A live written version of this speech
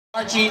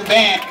Marching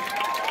band.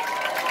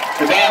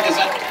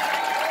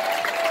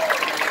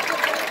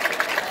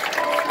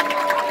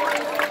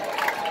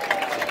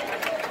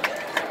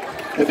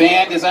 The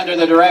band is under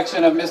the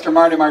direction of Mr.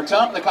 Marty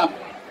Martin.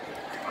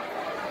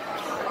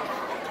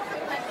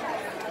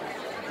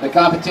 The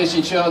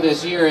competition show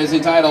this year is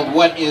entitled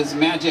What is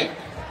Magic?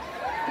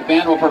 The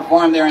band will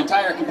perform their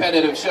entire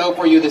competitive show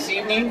for you this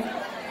evening.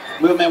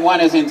 Movement 1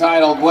 is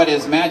entitled What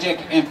is Magic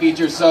and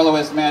features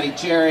soloist Matty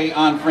Cherry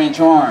on French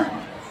horn.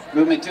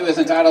 Movement 2 is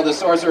entitled The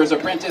Sorcerer's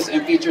Apprentice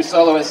and features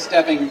soloist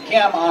Stephen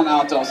Kim on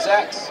alto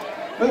sax.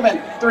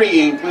 Movement 3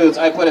 includes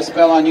I Put a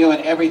Spell on You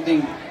and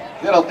Everything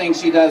Little Thing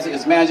She Does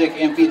is Magic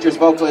and features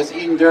vocalist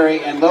Eden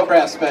Dury and low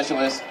brass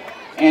specialist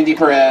Andy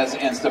Perez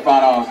and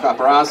Stefano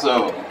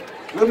Caparazzo.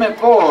 Movement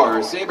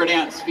 4, Saber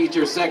Dance,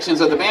 features sections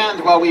of the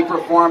band while we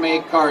perform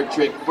a card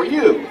trick for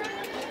you.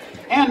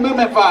 And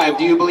Movement 5,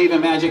 Do You Believe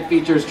in Magic,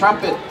 features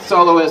trumpet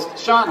soloist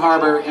Sean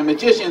Harbour and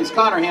magicians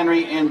Connor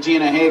Henry and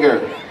Gina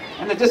Hager,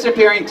 and the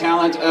disappearing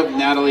talent of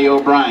Natalie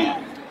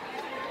O'Brien.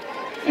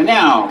 And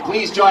now,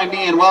 please join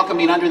me in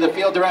welcoming under the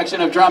field direction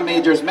of drum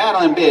majors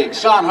Madeline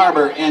Biggs, Sean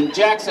Harbour, and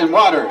Jackson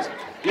Waters,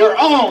 your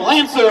own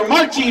Lancer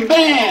Marching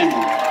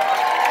Band!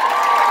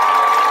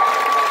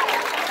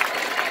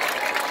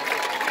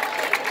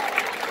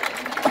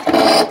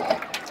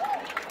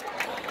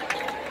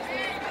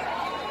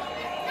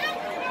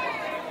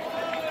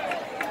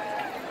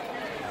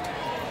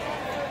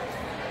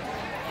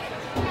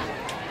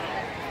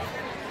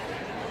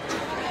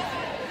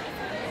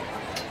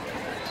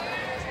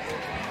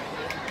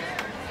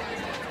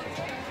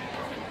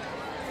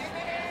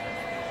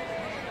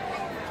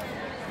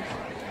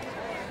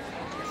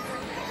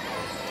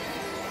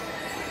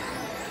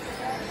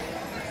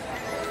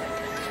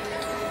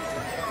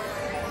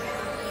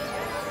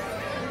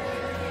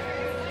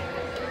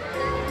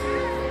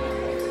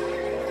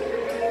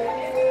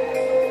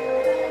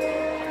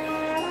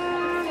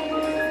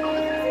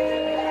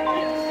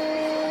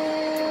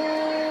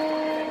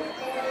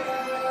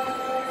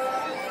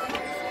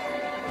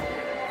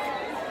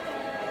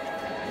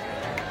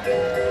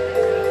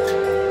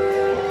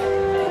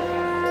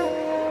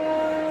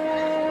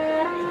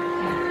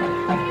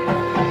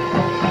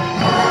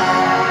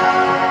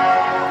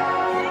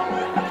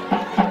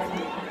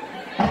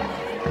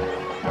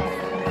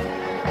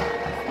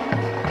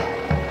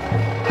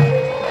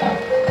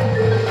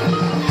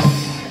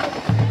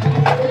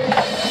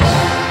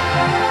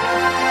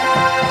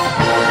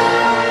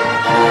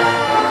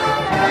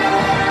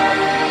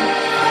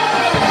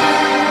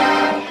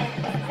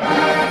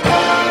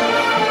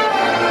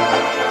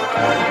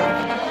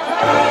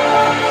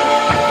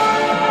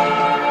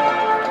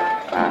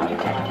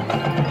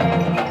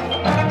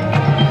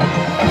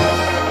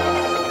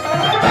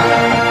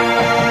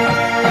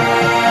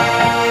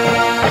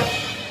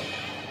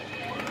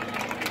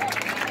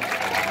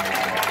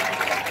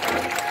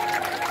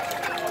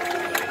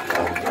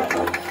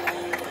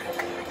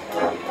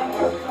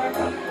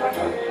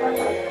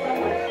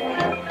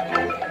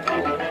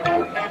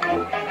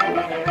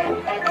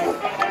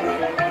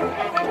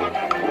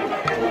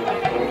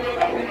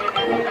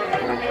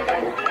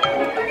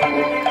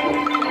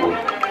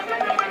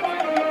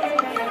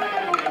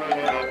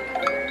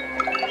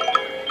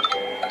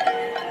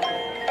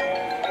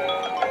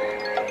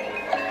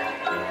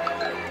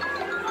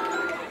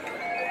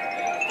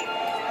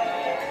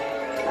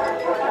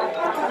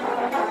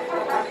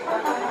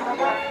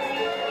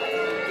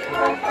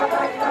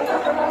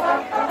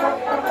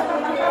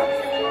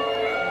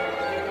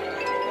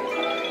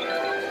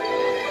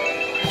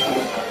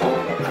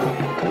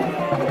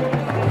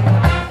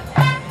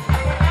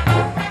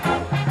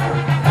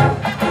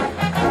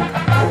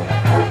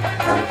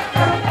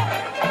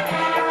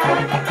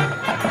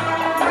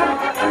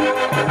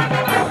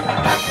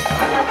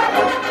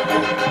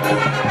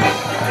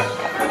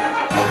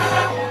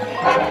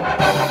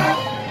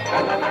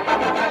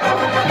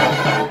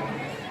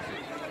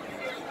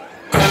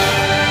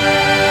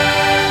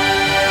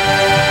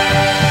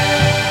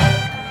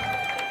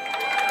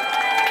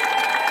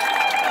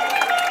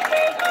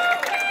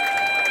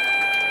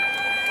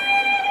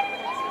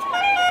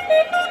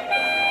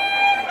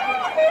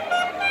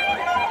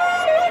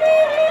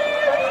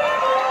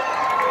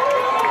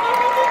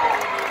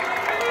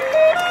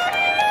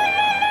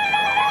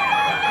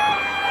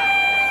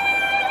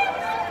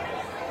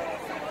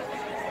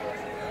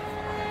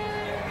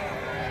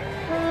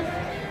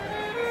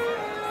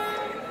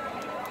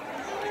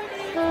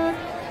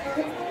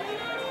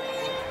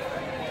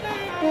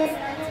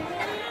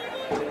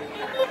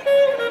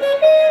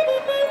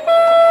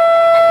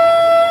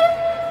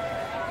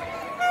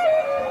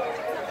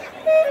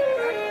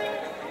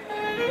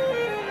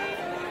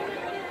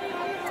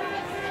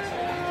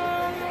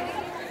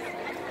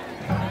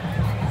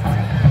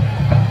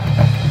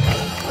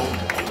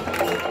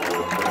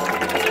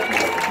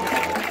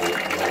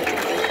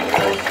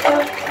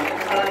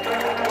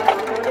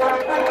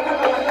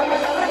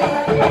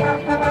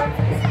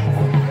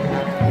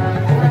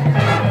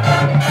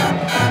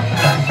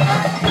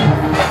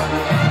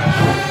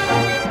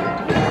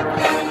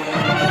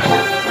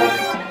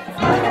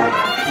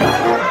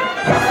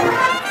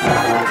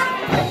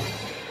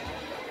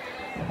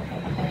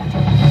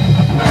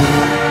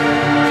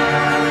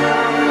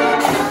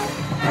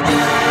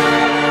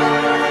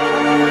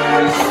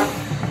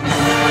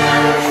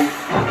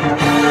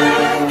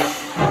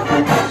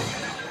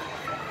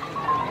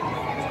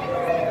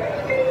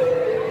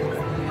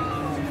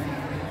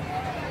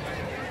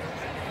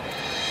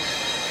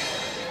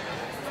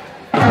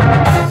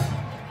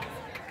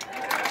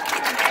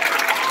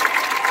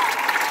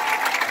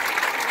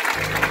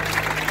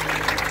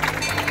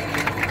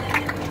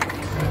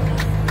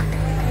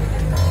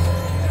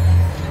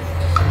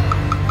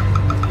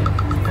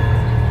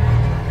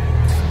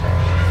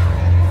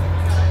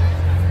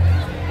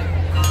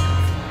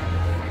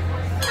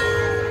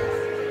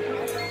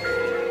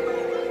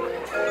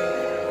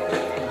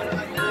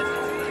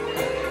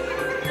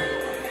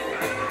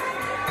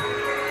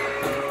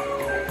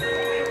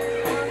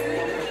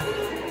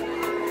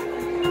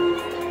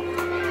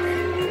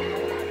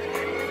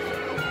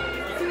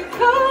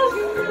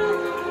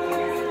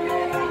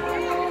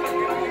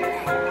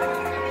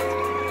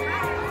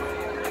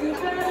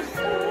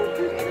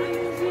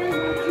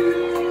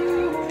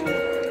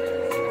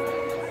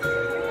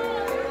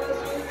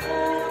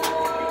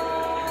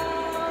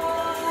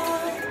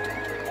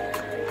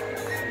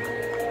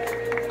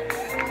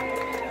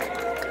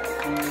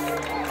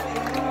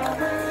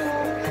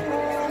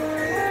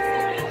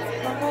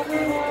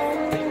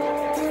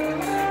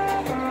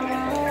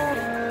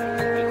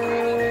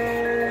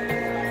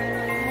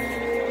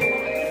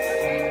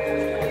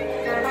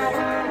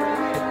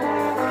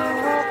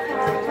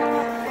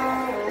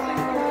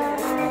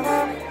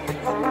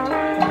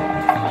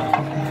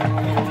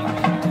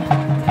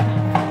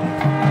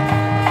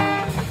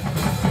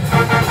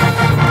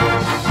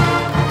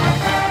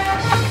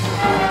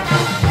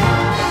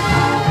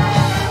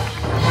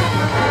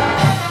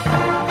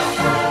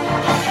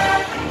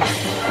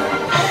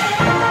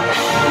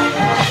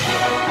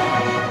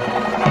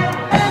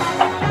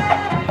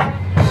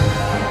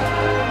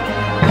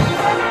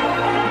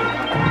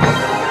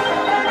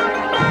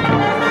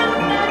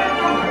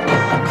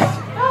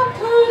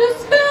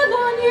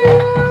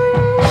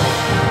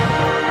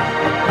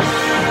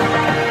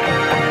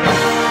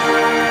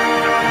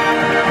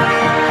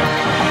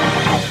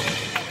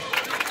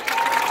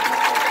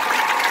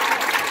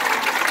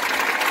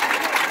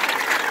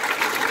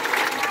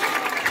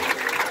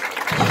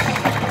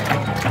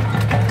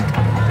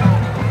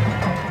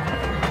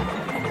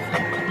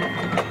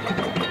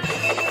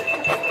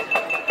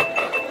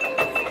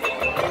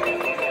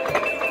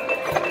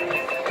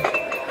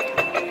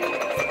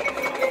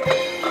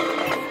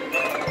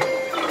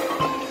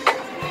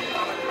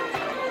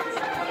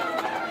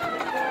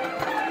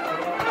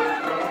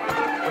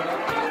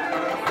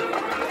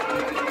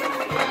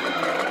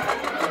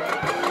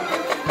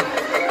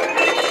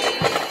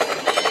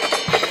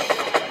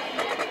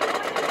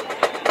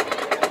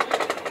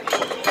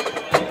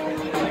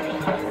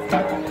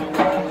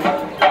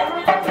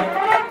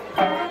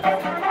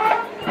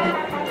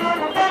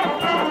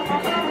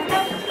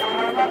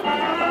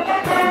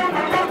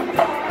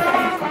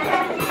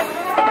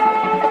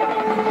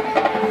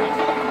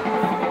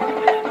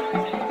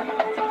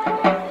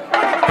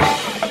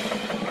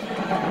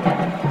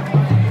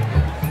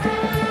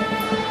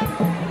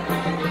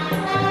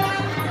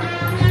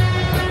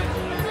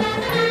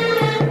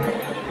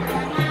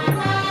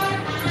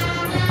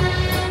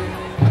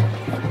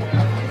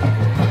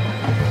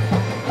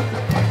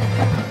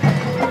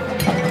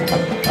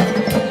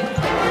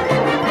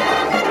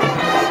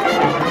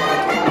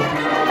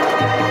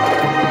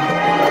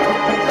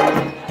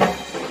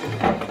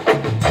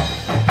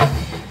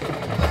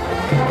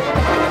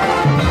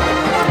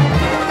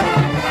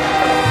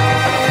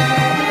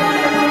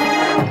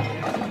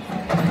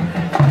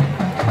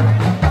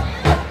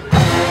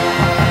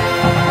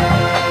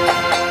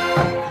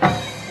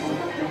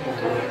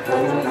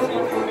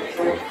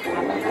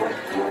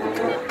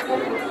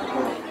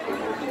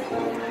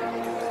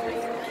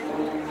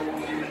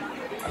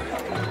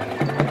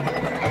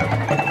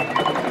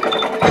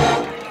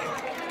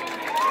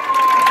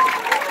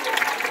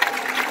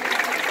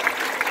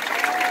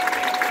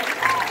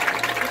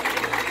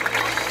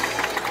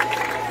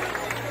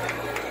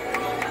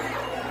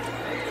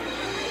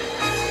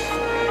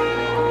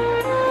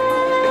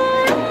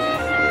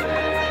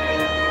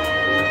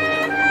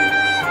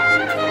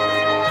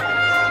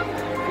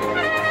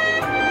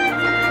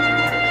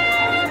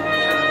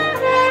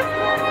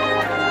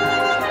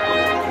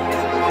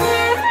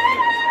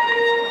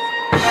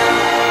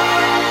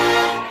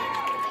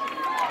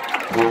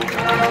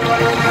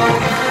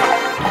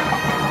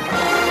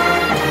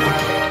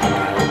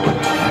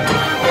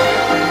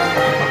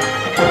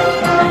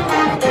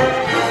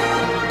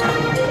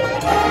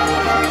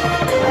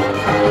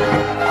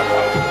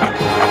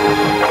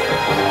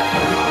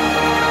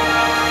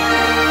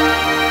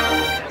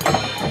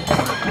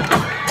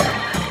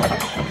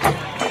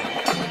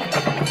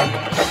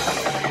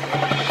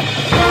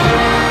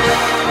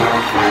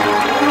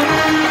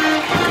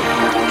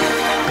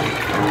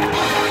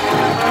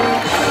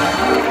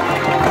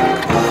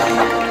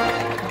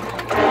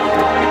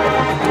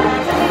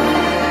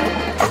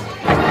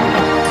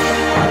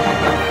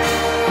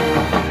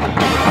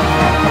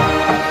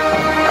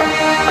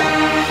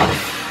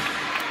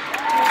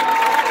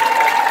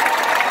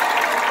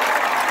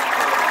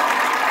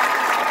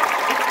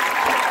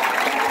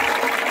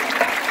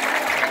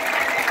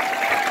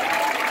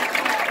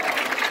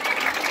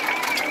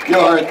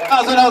 Your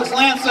Thousand Oaks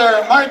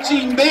Lancer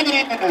Marching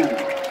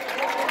Band.